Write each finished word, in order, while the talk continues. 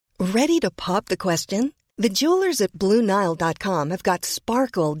Ready to pop the question? The jewelers at BlueNile.com have got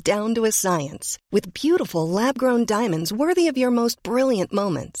sparkle down to a science with beautiful lab-grown diamonds worthy of your most brilliant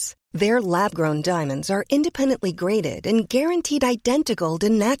moments. Their lab-grown diamonds are independently graded and guaranteed identical to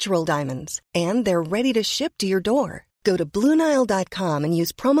natural diamonds, and they're ready to ship to your door. Go to BlueNile.com and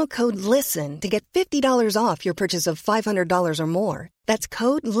use promo code LISTEN to get $50 off your purchase of $500 or more. That's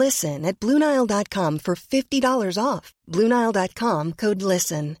code LISTEN at BlueNile.com for $50 off. BlueNile.com, code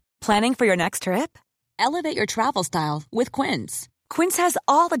LISTEN. Planning for your next trip? Elevate your travel style with Quince. Quince has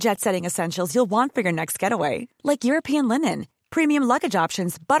all the jet-setting essentials you'll want for your next getaway, like European linen, premium luggage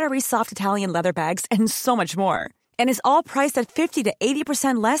options, buttery soft Italian leather bags, and so much more. And is all priced at 50 to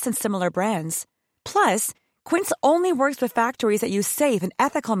 80% less than similar brands. Plus, Quince only works with factories that use safe and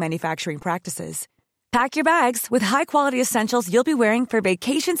ethical manufacturing practices. Pack your bags with high-quality essentials you'll be wearing for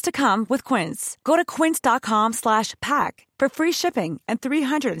vacations to come with Quince. Go to quince.com/pack for free shipping and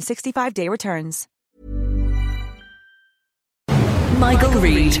 365-day returns. Michael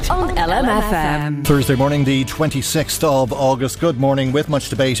Reid on LMFM. Thursday morning, the 26th of August. Good morning, with much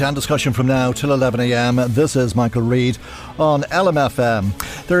debate and discussion from now till 11 a.m. This is Michael Reid on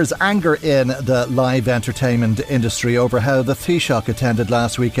LMFM. There's anger in the live entertainment industry over how the Taoiseach attended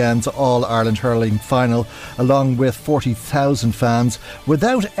last weekend's All-Ireland Hurling Final along with 40,000 fans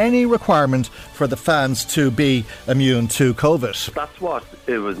without any requirement for the fans to be immune to COVID. That's what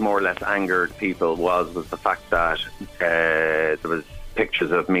it was more or less angered people was the fact that there was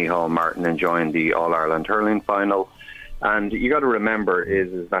pictures of Micheál Martin enjoying the All-Ireland Hurling Final. And you got to remember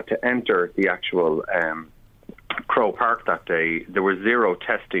is that to enter the actual Croke Park that day, there was zero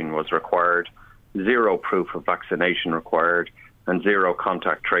testing was required, zero proof of vaccination required, and zero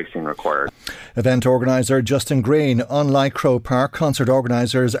contact tracing required. Event organiser Justin Green. Unlike Croke Park, concert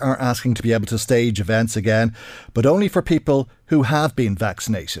organisers are asking to be able to stage events again, but only for people who have been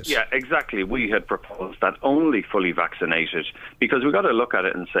vaccinated. Yeah, exactly. We had proposed that only fully vaccinated, because we've got to look at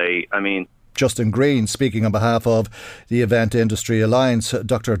it and say, I mean, Justin Green, speaking on behalf of the Event Industry Alliance,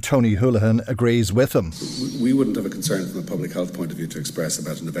 Dr. Tony Holohan agrees with him. We wouldn't have a concern from a public health point of view to express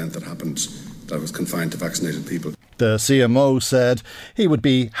about an event that happened that was confined to vaccinated people. The CMO said he would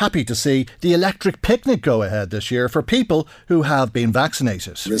be happy to see the electric picnic go ahead this year for people who have been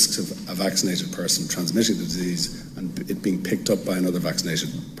vaccinated. Risks of a vaccinated person transmitting the disease and it being picked up by another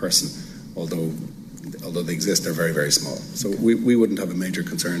vaccinated person, although they exist, they're very, very small. So we wouldn't have a major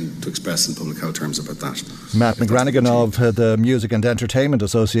concern to express in public health terms about that. Matt McGranagan of the Music and Entertainment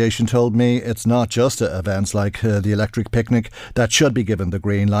Association told me it's not just events like the electric picnic that should be given the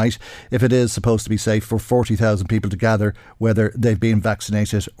green light if it is supposed to be safe for 40,000 people to gather, whether they've been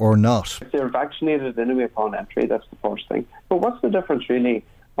vaccinated or not. If they're vaccinated anyway upon entry, that's the first thing. But what's the difference really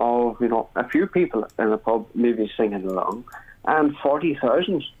of, a few people in a pub maybe singing along and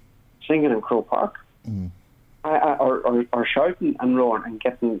 40,000 singing in Croke Park? Or shouting and roaring and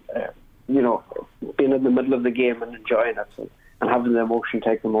getting, being in the middle of the game and enjoying it and having the emotion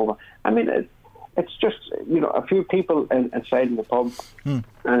take them over. I mean, it's just, a few people inside in the pub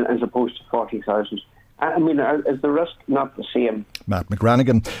as opposed to 40,000. I mean, is the risk not the same? Matt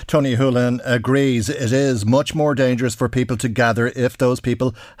McGranagan. Tony Holohan agrees it is much more dangerous for people to gather if those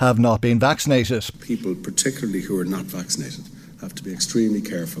people have not been vaccinated. People, particularly who are not vaccinated, have to be extremely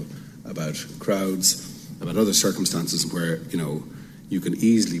careful about crowds, about other circumstances where, you can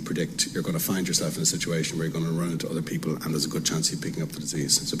easily predict you're going to find yourself in a situation where you're going to run into other people and there's a good chance of you picking up the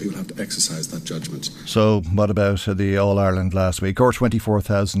disease. So people have to exercise that judgment. So what about the All-Ireland last week, or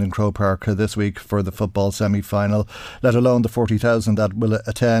 24,000 in Croke Park this week for the football semi-final, let alone the 40,000 that will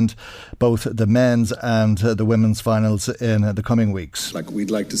attend both the men's and the women's finals in the coming weeks?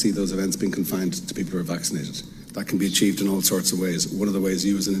 We'd like to see those events being confined to people who are vaccinated. That can be achieved in all sorts of ways. One of the ways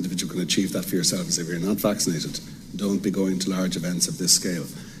you as an individual can achieve that for yourself is if you're not vaccinated, don't be going to large events of this scale,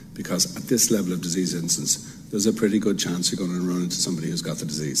 because at this level of disease incidence, there's a pretty good chance you're going to run into somebody who's got the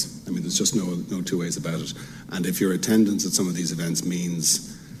disease. I mean, there's just no two ways about it. And if your attendance at some of these events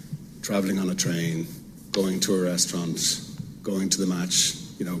means travelling on a train, going to a restaurant, going to the match,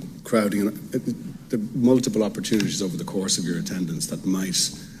 crowding, there are multiple opportunities over the course of your attendance that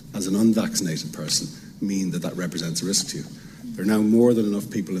might, as an unvaccinated person, mean that represents a risk to you. There are now more than enough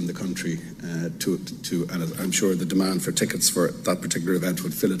people in the country and I'm sure the demand for tickets for that particular event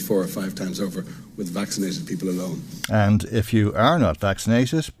would fill it 4 or 5 times over with vaccinated people alone. And if you are not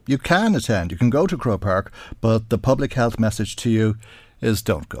vaccinated, you can attend. You can go to Croke Park, but the public health message to you is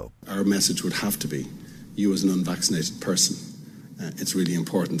don't go. Our message would have to be, you as an unvaccinated person, it's really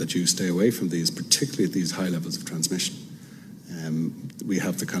important that you stay away from these, particularly at these high levels of transmission. We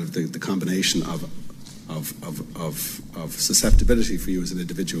have the combination of of susceptibility for you as an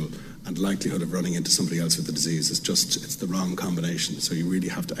individual and likelihood of running into somebody else with the disease. It's the wrong combination. So you really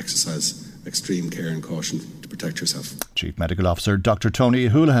have to exercise extreme care and caution to protect yourself. Chief Medical Officer Dr. Tony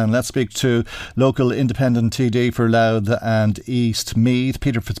Holohan. Let's speak to local independent TD for Louth and East Meath,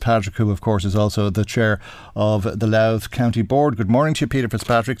 Peter Fitzpatrick, who of course is also the chair of the Louth County Board. Good morning to you, Peter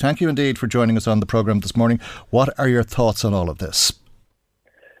Fitzpatrick. Thank you indeed for joining us on the programme this morning. What are your thoughts on all of this?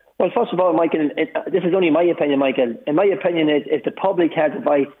 Well, first of all, Michael, this is only my opinion, Michael. In my opinion, if the public health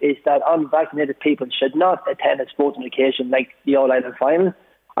advice is that unvaccinated people should not attend a sporting occasion like the All-Ireland final,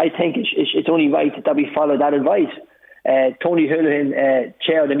 I think it's only right that we follow that advice. Tony Holohan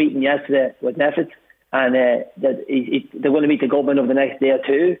chaired the meeting yesterday with NPHET, and that they're going to meet the government over the next day or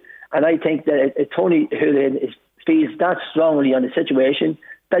two. And I think that if Tony Holohan feels that strongly on the situation,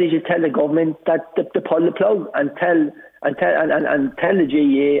 that he should tell the government that to pull the plug and tell the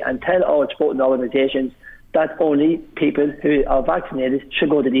GAA and tell all sporting organisations that only people who are vaccinated should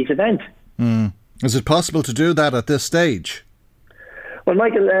go to these events. Is it possible to do that at this stage? Well,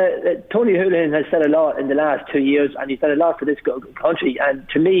 Michael, Tony Holohan has said a lot in the last 2 years, and he's done a lot for this country. And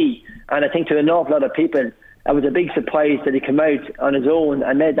to me, and I think to an awful lot of people, it was a big surprise that he came out on his own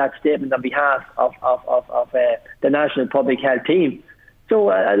and made that statement on behalf of the National Public Health Team. So,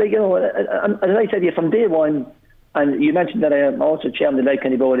 as I said to you, from day one, and you mentioned that I am also chairman of the Louth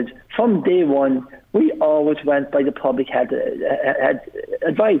County Board, from day one, we always went by the public health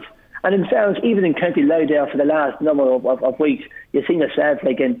advice. And in fairness, even in County Louth there for the last number of weeks, you've seen yourself,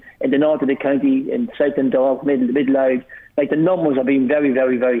 like in the north of the county, in South Dundalk, mid Louth, like the numbers have been very,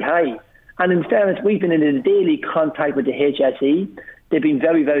 very, very high. And in fairness, we've been in daily contact with the HSE. They've been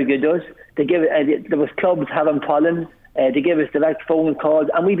very, very good to us. There was clubs having pollen. They give us direct phone calls,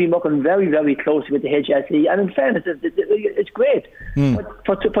 and we've been working very, very closely with the HSE. And in fairness, it's great. But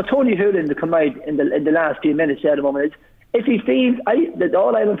for Tony Holohan to come out in the last few minutes there at the moment, if he feels the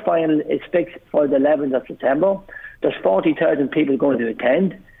All-Ireland final is fixed for the 11th of September, there's 40,000 people going to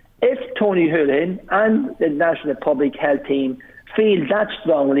attend. If Tony Holohan and the National Public Health Team feel that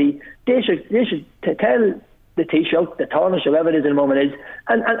strongly, they should tell the Taoiseach, the Taoiseach, whoever it is in the moment is,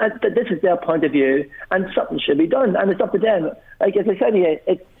 and this is their point of view, and something should be done, and it's up to them. Like as I said here,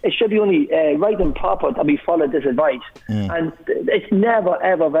 it should be only right and proper that we follow this advice, and it's never,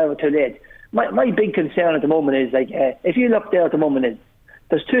 ever, ever too late. My big concern at the moment is, like, if you look there at the moment,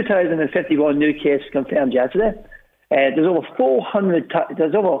 there's 2,051 new cases confirmed yesterday. There's over 40,000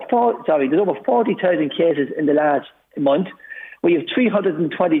 cases in the last month. We have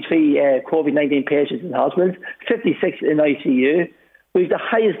 323 COVID-19 patients in hospitals, 56 in ICU. We have the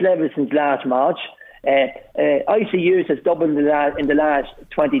highest level since last March. ICUs has doubled in the last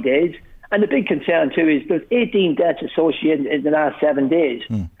 20 days. And the big concern too is there's 18 deaths associated in the last 7 days.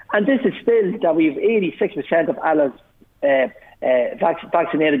 And this is still that we have 86% of adults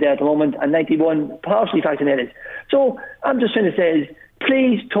vaccinated there at the moment and 91 partially vaccinated. So I'm just trying to say is,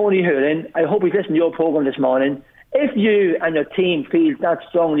 please, Tony Holohan, I hope he's listened to your programme this morning. If you and your team feel that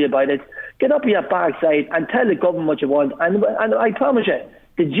strongly about it, get up on your backside and tell the government what you want. And I promise you,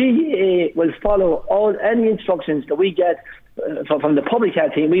 the GAA will follow any instructions that we get from the public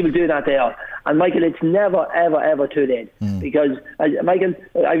health team. We will do that there. And Michael, it's never, ever, ever too late. Because, Michael,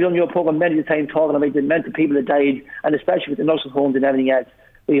 I've done your programme many times talking about the mental people that died, and especially with the nursing homes and everything else.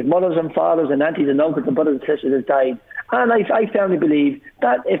 We have mothers and fathers and aunties and uncles and brothers and sisters that died. And I firmly believe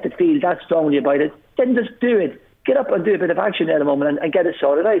that if they feel that strongly about it, then just do it. Get up and do a bit of action at the moment and get it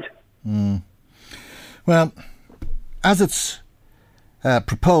sorted out. Well, as it's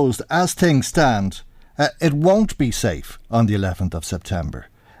proposed, as things stand, it won't be safe on the 11th of September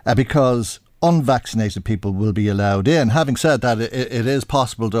because unvaccinated people will be allowed in. Having said that, it is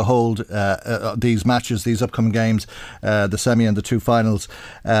possible to hold these matches, these upcoming games, the semi and the two finals,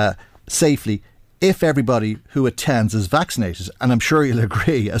 safely if everybody who attends is vaccinated. And I'm sure you'll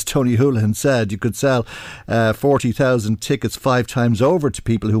agree, as Tony Holohan said, you could sell 40,000 tickets 5 times over to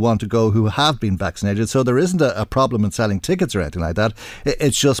people who want to go who have been vaccinated. So there isn't a problem in selling tickets or anything like that.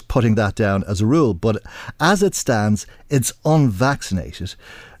 It's just putting that down as a rule. But as it stands, it's unvaccinated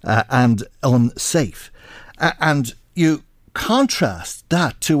and unsafe. And you contrast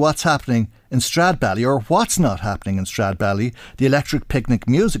that to what's happening in Stradbally, or what's not happening in Stradbally, the Electric Picnic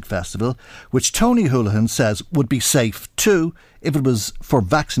Music Festival, which Tony Holohan says would be safe too if it was for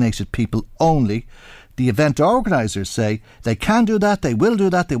vaccinated people only. The event organisers say they can do that, they will do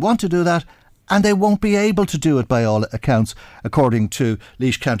that, they want to do that, and they won't be able to do it by all accounts, according to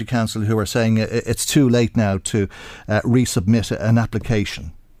Laois County Council, who are saying it's too late now to resubmit an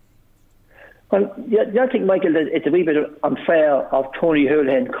application. Well, I think, Michael, that it's a wee bit unfair of Tony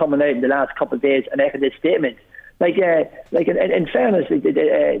Holohan coming out in the last couple of days and making this statement. In fairness,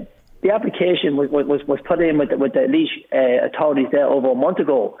 the application was put in with the Laois authorities there over a month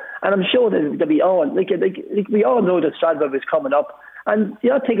ago, and I'm sure that we all we all know that Stradbroke was coming up, and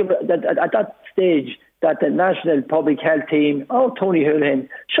I think that at that stage that the National Public Health Team, Tony Holohan,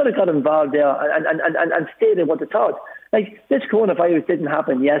 should have got involved there and stated what they thought. This coronavirus didn't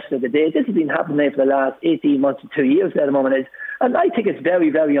happen yesterday. This has been happening for the last 18 months to 2 years at the moment is. And I think it's very,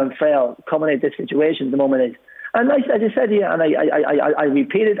 very unfair coming out of this situation at the moment is. And as I said here, and I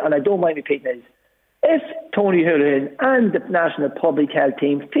repeat it, and I don't mind repeating it, if Tony Holohan and the National Public Health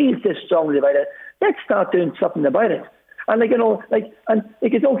Team feels this strongly about it, let's start doing something about it. And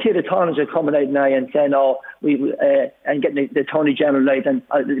it's okay the Tonners are coming out now and saying, and getting the Attorney General right and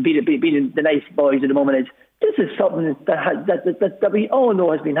being the nice boys at the moment is. This is something that we all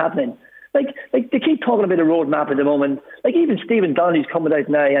know has been happening. They keep talking about a roadmap at the moment. Even Stephen Donnelly's coming out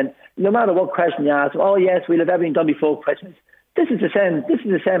now, and no matter what question you ask, yes, we'll have everything done before Christmas. This is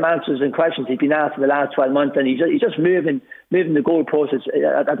the same answers and questions he's been asked for the last 12 months, and he's just moving the goalposts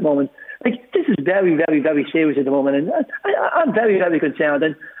at the moment. This is very, very, very serious at the moment, and I'm very, very concerned.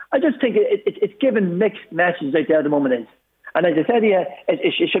 And I just think it's giving mixed messages out there at the moment. And as I said here,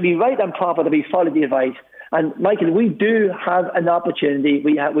 it should be right and proper that we follow the advice. And Michael, we do have an opportunity.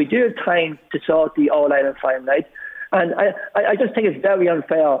 We do have time to sort the All-Ireland final night. And I just think it's very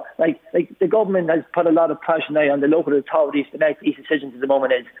unfair. The government has put a lot of pressure now on the local authorities to make these decisions at the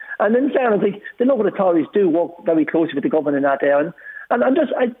moment. And in fairness, the local authorities do work very closely with the government in that area. And I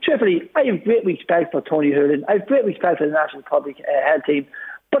have great respect for Tony Holohan. I have great respect for the National Public Health Team.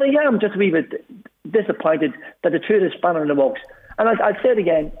 But I am just a wee bit disappointed that the truth is spanner in the works. And I'll say it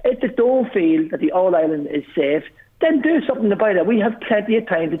again, if they don't feel that the All-Ireland is safe, then do something about it. We have plenty of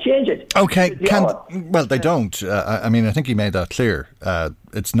time to change it. Okay, they don't. I think he made that clear.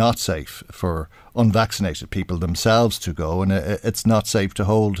 It's not safe for unvaccinated people themselves to go, and it's not safe to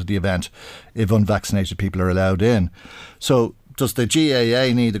hold the event if unvaccinated people are allowed in. So does the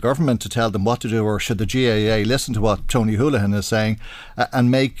GAA need the government to tell them what to do, or should the GAA listen to what Tony Holohan is saying and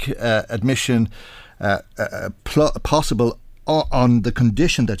make admission possible on the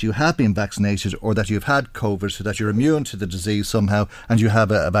condition that you have been vaccinated or that you've had COVID, so that you're immune to the disease somehow and you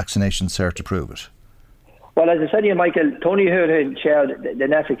have a vaccination cert to prove it? Well, as I said to you, Michael, Tony Holohan chaired the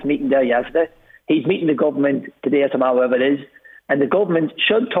Netflix meeting there yesterday. He's meeting the government today or tomorrow, whatever it is, and the government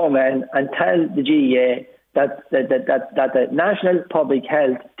should come in and tell the GAA that the National Public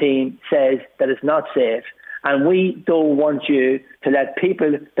Health Team says that it's not safe, and we don't want you to let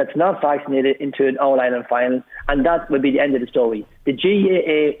people that's not vaccinated into an All-Ireland final, and that will be the end of the story. The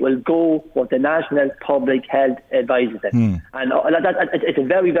GAA will go what the National Public Health advises them. And it's a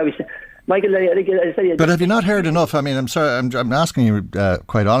very, very... Michael, but have you not heard enough? I mean, I'm sorry, I'm asking you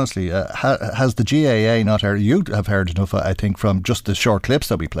quite honestly, has the GAA not heard? You have heard enough, I think, from just the short clips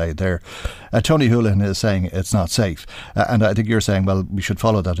that we played there. Tony Holohan is saying it's not safe, and I think you're saying, well, we should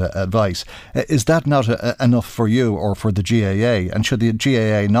follow that advice. Is that not enough for you or for the GAA, and should the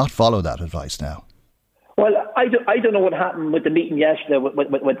GAA not follow that advice now? Well, I don't know what happened with the meeting yesterday with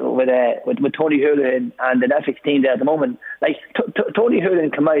Tony Holohan and the Netflix team there at the moment. Tony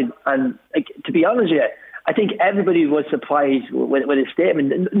Holohan came out, and to be honest with you, I think everybody was surprised with his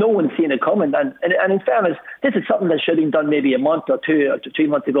statement. No one's seen it coming, and in fairness, this is something that should have been done maybe a month or 2 or 3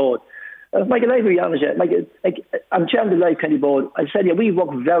 months ago. Michael, I'll be honest with you, I'm chairman of the Live County Board. I said, we work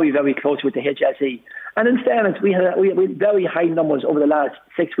very, very closely with the HSE, and in fairness, we had very high numbers over the last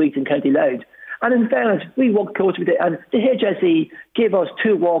 6 weeks in County Louth. And in fairness, we worked closely with it, and the HSE gave us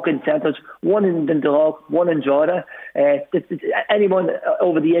 2 walk-in centres, one in Dundalk, one in Drogheda. Anyone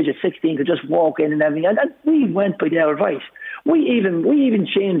over the age of 16 could just walk in and everything, and we went by their advice. We even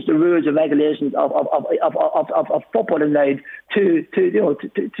changed the rules and regulations of football and now to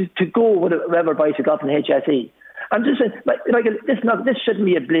go with whatever advice we got from the HSE. I'm just saying, this shouldn't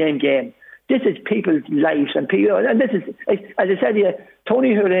be a blame game. This is people's lives and people, and this is, as I said here,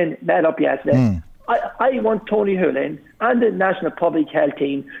 Tony Holohan met up yesterday. I want Tony Holohan and the National Public Health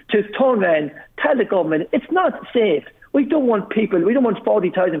Team to turn around, tell the government it's not safe. We don't want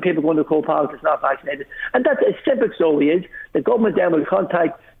 40,000 people going to Croke Park that's not vaccinated. And that's a simple story is the government then will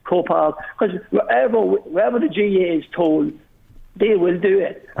contact Croke Park, because wherever the GAA is told, they will do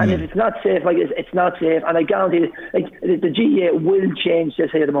it. And if it's not safe, it's not safe. And I guarantee the GAA will change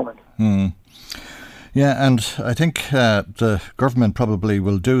this here at the moment. Yeah, and I think the government probably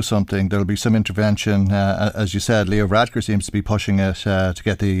will do something. There'll be some intervention. As you said, Leo Varadkar seems to be pushing it to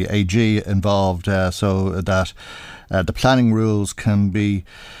get the AG involved so that the planning rules can be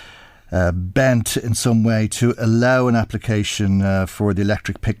bent in some way to allow an application for the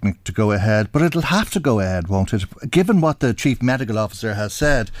electric picnic to go ahead, but it'll have to go ahead, won't it? Given what the Chief Medical Officer has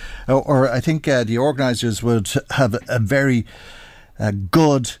said, or I think the organisers would have a very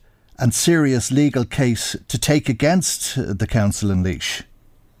good and serious legal case to take against the council in Laois.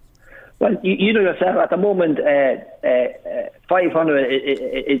 Well, you know yourself, at the moment, 500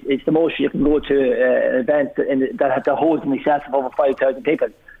 is the most you can go to an event that holds in excess of over 5,000 people.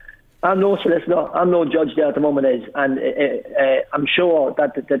 I'm no solicitor, I'm no judge there at the moment, and I'm sure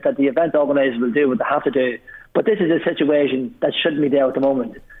that the event organisers will do what they have to do. But this is a situation that shouldn't be there at the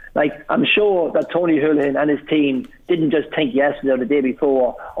moment. Like, I'm sure that Tony Holohan and his team didn't just think yesterday or the day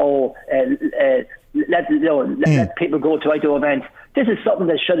before, let people go to outdoor events. This is something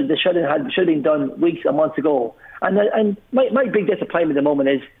that should have been done weeks or months ago. And my big disappointment at the moment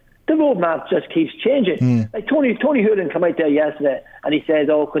is the roadmap just keeps changing. Like Tony Holohan came out there yesterday and he says,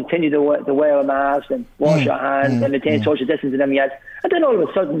 continue to wear a mask and wash your hands and maintain social distance and everything else. And then all of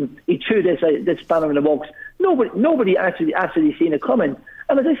a sudden he threw this spanner in the works. Nobody actually seen it coming.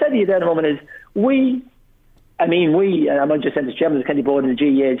 And as I said to you there in a moment is, we, and I'm not just saying the chairman of the county board and the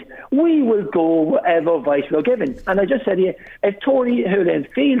GEAs, we will go whatever advice we're given. And I just said to you, if Tony Holohan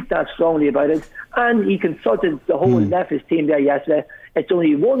feels that strongly about it, and he consulted the whole Neffis team there yesterday, it's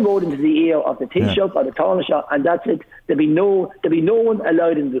only one road into the ear of the Taoiseach or the Taoiseach, and that's it. There'll be no one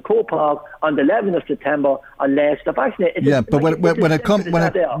allowed into the Croke Park on the 11th of September unless they're vaccinated. But when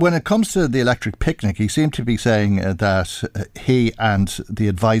it comes to the electric picnic, he seemed to be saying that he and the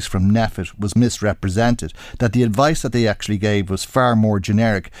advice from NEFIT was misrepresented, that the advice that they actually gave was far more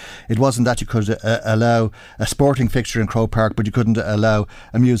generic. It wasn't that you could allow a sporting fixture in Croke Park, but you couldn't allow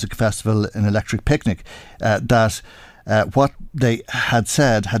a music festival, an electric picnic, that what they had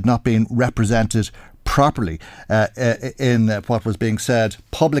said had not been represented properly in what was being said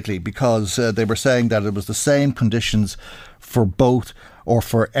publicly, because they were saying that it was the same conditions for both or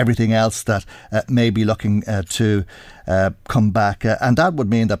for everything else that may be looking to come back. And that would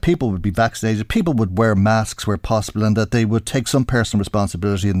mean that people would be vaccinated, people would wear masks where possible, and that they would take some personal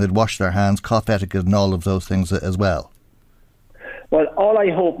responsibility and they'd wash their hands, cough etiquette and all of those things as well. Well, all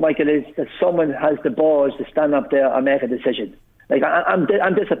I hope, Michael, is that someone has the balls to stand up there and make a decision. Like,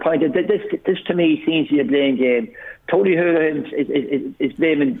 I'm disappointed. This to me seems to be a blame game. Tony Holohan is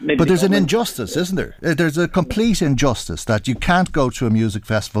blaming. But there's an injustice, isn't there? There's a complete injustice that you can't go to a music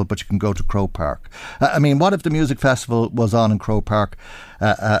festival, but you can go to Croke Park. I mean, what if the music festival was on in Croke Park,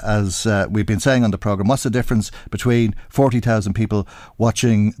 as we've been saying on the programme? What's the difference between 40,000 people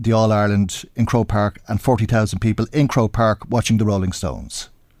watching the All Ireland in Croke Park and 40,000 people in Croke Park watching the Rolling Stones?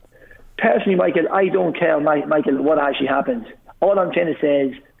 Personally, Michael, I don't care, Michael, what actually happens. All I'm trying to say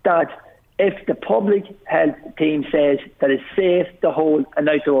is that if the public health team says that it's safe to hold an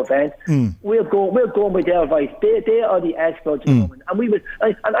outdoor event, we'll go with their advice. They are the experts at the moment, and we would.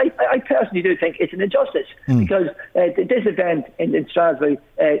 I personally do think it's an injustice because this event in Strasbourg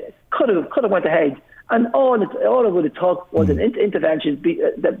could have went ahead. And all it would have took was an intervention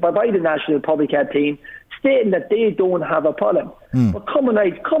by the National Public Health Team, stating that they don't have a problem. But coming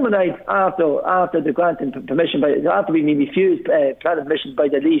out after the granting permission, after being refused planning permission by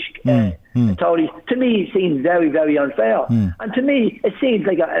the Laois authorities, to me seems very, very unfair. And to me, it seems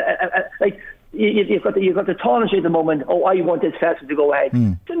like you've got the Taoiseach at the moment. Oh, I want this festival to go ahead.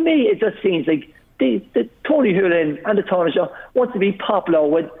 To me, it just seems like the Tony Holohan and the Taoiseach wants to be popular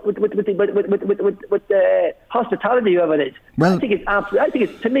with the hospitality of it. Well, I think it's absolutely.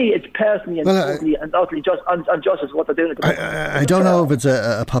 To me, it's personally and totally and utterly unjust what they're doing at the moment. I don't know if it's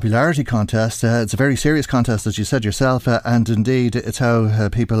a popularity contest. It's a very serious contest, as you said yourself, and indeed it's how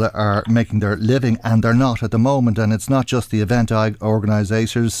people are making their living, and they're not at the moment. And it's not just the event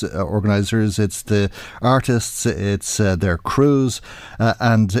organisers. It's the artists, it's their crews,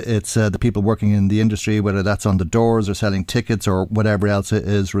 and it's the people working in the industry, whether that's on the doors or selling tickets or whatever else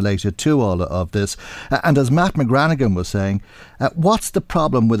is related to all of this. And as Matt McGranagan was saying, what's the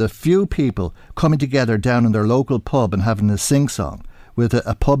problem with a few people coming together down in their local pub and having a sing-song with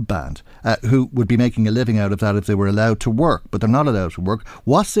a pub band who would be making a living out of that if they were allowed to work, but they're not allowed to work?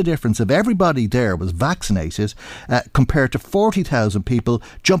 What's the difference if everybody there was vaccinated compared to 40,000 people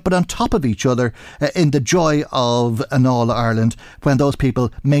jumping on top of each other in the joy of an All-Ireland when those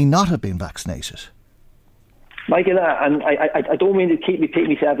people may not have been vaccinated? Michael, and I don't mean to keep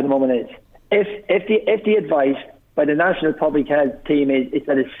repeating myself in the moment, if the advice by the National Public Health Team is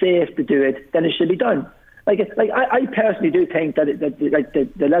that it's safe to do it, then it should be done. I personally do think that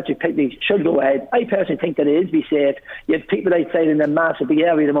the electric picnic should go ahead. I personally think that it is be safe. You have people outside in a massive big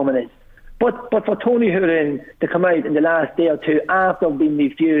area at the moment. But for Tony Holohan to come out in the last day or two after being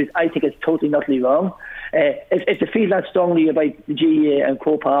refused, I think it's totally and utterly wrong. If they feel that strongly about the GAA and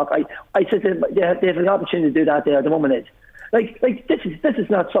Croke Park, I said they have an opportunity to do that there at the moment. Like this is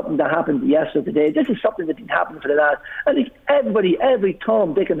not something that happened yesterday. This is something that's been happening for the last. I think every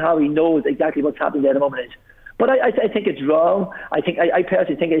Tom, Dick and Harry knows exactly what's happening there at the moment. But I think it's wrong. I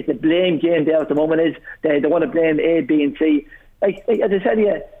personally think it's the blame game there at the moment. Is they want to blame A, B, and C. Like as I said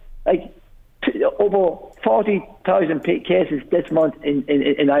here, over 40,000 cases this month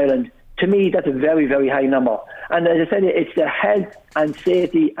in Ireland. To me, that's a very, very high number. And as I said, it's the health and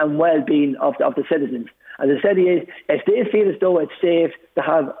safety and well-being of the citizens. As I said, if they feel as though it's safe to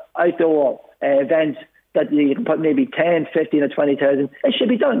have outdoor events that you can put maybe 10, 15 or 20,000, it should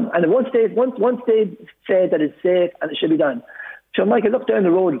be done. And once they say that it's safe and it should be done. So, Michael, look down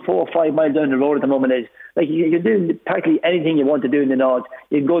the road, 4 or 5 miles down the road at the moment is, like, you can do practically anything you want to do in the north.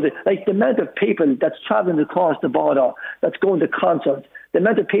 You can go to, like, the amount of people that's travelling across the border, that's going to concerts, the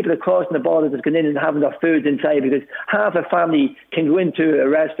amount of people crossing the border that's going in and having their food inside, because half a family can go into a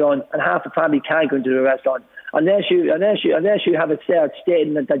restaurant and half a family can't go into a restaurant. Unless you have a cert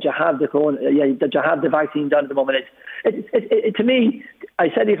stating that you have the vaccine done at the moment. To me, I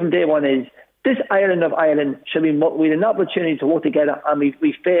said it from day one is, this island of Ireland should be. We had an opportunity to work together, and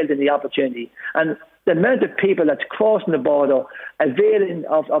we failed in the opportunity. And the amount of people that's crossing the border, availing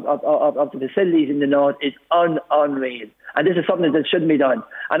of the facilities in the north, is unreal. And this is something that shouldn't be done.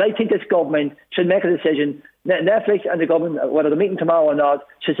 And I think this government should make a decision. Netflix and the government, whether they're meeting tomorrow or not,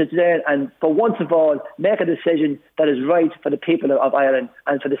 should sit there and, for once of all, make a decision that is right for the people of Ireland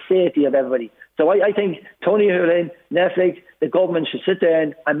and for the safety of everybody. So I think Tony Holohan, Netflix, the government should sit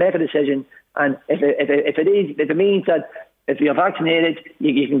there and make a decision. And if it means that if you're vaccinated,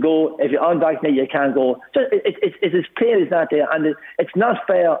 you can go. If you're unvaccinated, you can't go. So it's as clear as that there. And it's not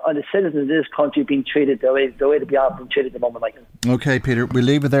fair on the citizens of this country being treated the way they are being treated at the moment, Michael. OK, Peter, we'll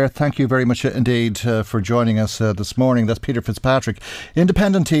leave it there. Thank you very much indeed for joining us this morning. That's Peter Fitzpatrick,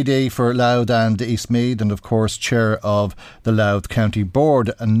 Independent TD for Louth and Eastmeath, and of course Chair of the Louth County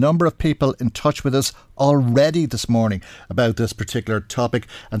Board. A number of people in touch with us already this morning about this particular topic,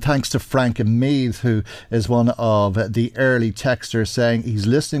 and thanks to Frank in Meath, who is one of the early texters, saying he's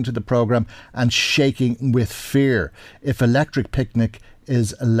listening to the programme and shaking with fear if electric picnic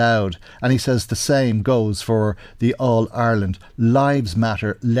is allowed. And he says the same goes for the All-Ireland. Lives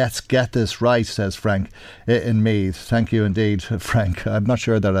matter. Let's get this right, says Frank in Meath. Thank you indeed, Frank. I'm not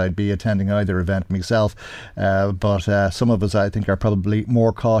sure that I'd be attending either event myself, but some of us, I think, are probably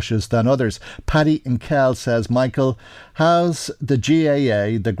more cautious than others. Paddy in Kell says, Michael, has the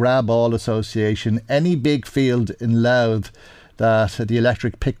GAA, the Grab All Association, any big field in Louth that the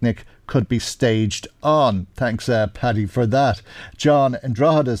electric picnic could be staged on? Thanks, Paddy, for that. John in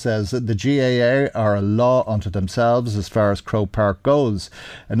Drogheda says that the GAA are a law unto themselves as far as Croke Park goes.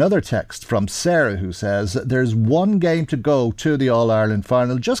 Another text from Sarah, who says there's one game to go to the All-Ireland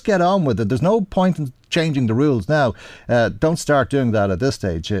final. Just get on with it. There's no point in changing the rules now. Don't start doing that at this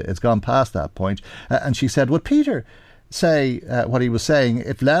stage. It's gone past that point. And she said, would Peter say what he was saying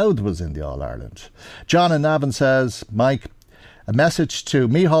if Louth was in the All-Ireland? John in Navan says, Mike, a message to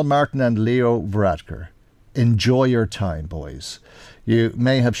Micheál Martin and Leo Varadkar. Enjoy your time, boys. You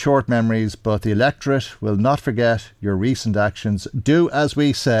may have short memories, but the electorate will not forget your recent actions. Do as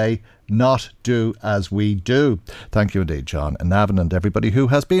we say, not do as we do. Thank you indeed, John and Navan, and everybody who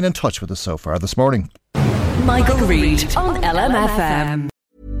has been in touch with us so far this morning. Michael Reid on LMFM.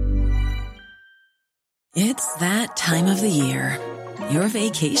 It's that time of the year. Your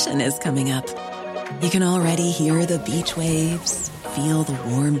vacation is coming up. You can already hear the beach waves, feel the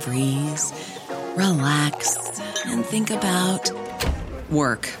warm breeze, relax, and think about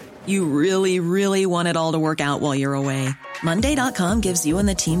work. You really, really want it all to work out while you're away. Monday.com gives you and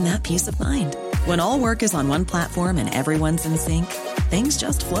the team that peace of mind. When all work is on one platform and everyone's in sync, things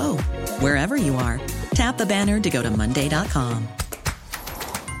just flow. Wherever you are, tap the banner to go to Monday.com.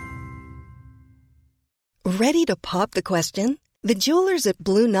 Ready to pop the question? The jewelers at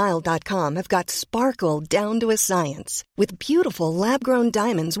BlueNile.com have got sparkle down to a science with beautiful lab-grown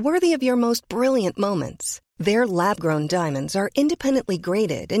diamonds worthy of your most brilliant moments. Their lab-grown diamonds are independently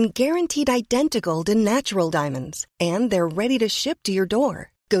graded and guaranteed identical to natural diamonds, and they're ready to ship to your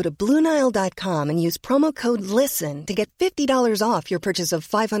door. Go to BlueNile.com and use promo code LISTEN to get $50 off your purchase of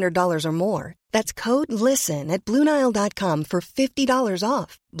 $500 or more. That's code LISTEN at BlueNile.com for $50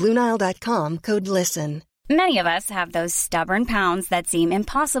 off. BlueNile.com, code LISTEN. Many of us have those stubborn pounds that seem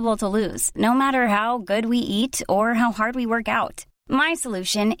impossible to lose, no matter how good we eat or how hard we work out. My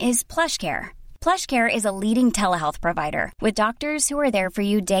solution is PlushCare. PlushCare is a leading telehealth provider with doctors who are there for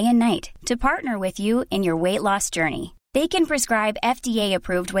you day and night to partner with you in your weight loss journey. They can prescribe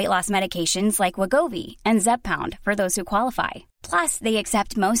FDA-approved weight loss medications like Wegovy and Zepbound for those who qualify. Plus, they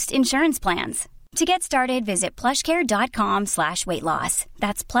accept most insurance plans. To get started, visit plushcare.com/weightloss.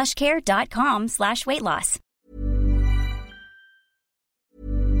 That's plushcare.com/weightloss.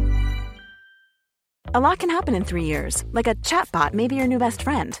 A lot can happen in 3 years, like a chatbot may be your new best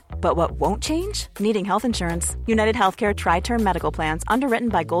friend. But what won't change? Needing health insurance. United Healthcare Tri-Term Medical Plans, underwritten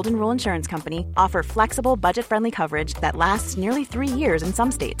by Golden Rule Insurance Company, offer flexible, budget-friendly coverage that lasts nearly 3 years in some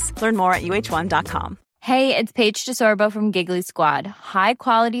states. Learn more at uh1.com. Hey, it's Paige DeSorbo from Giggly Squad. High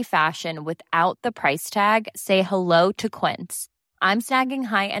quality fashion without the price tag. Say hello to Quince. I'm snagging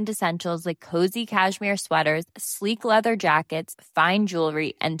high-end essentials like cozy cashmere sweaters, sleek leather jackets, fine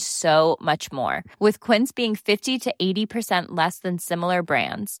jewelry, and so much more. With Quince being 50 to 80% less than similar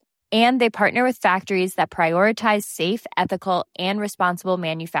brands. And they partner with factories that prioritize safe, ethical, and responsible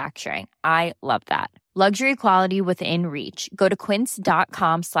manufacturing. I love that. Luxury quality within reach. Go to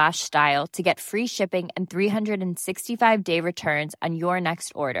quince.com/style to get free shipping and 365-day returns on your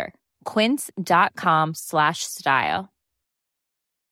next order. Quince.com/style.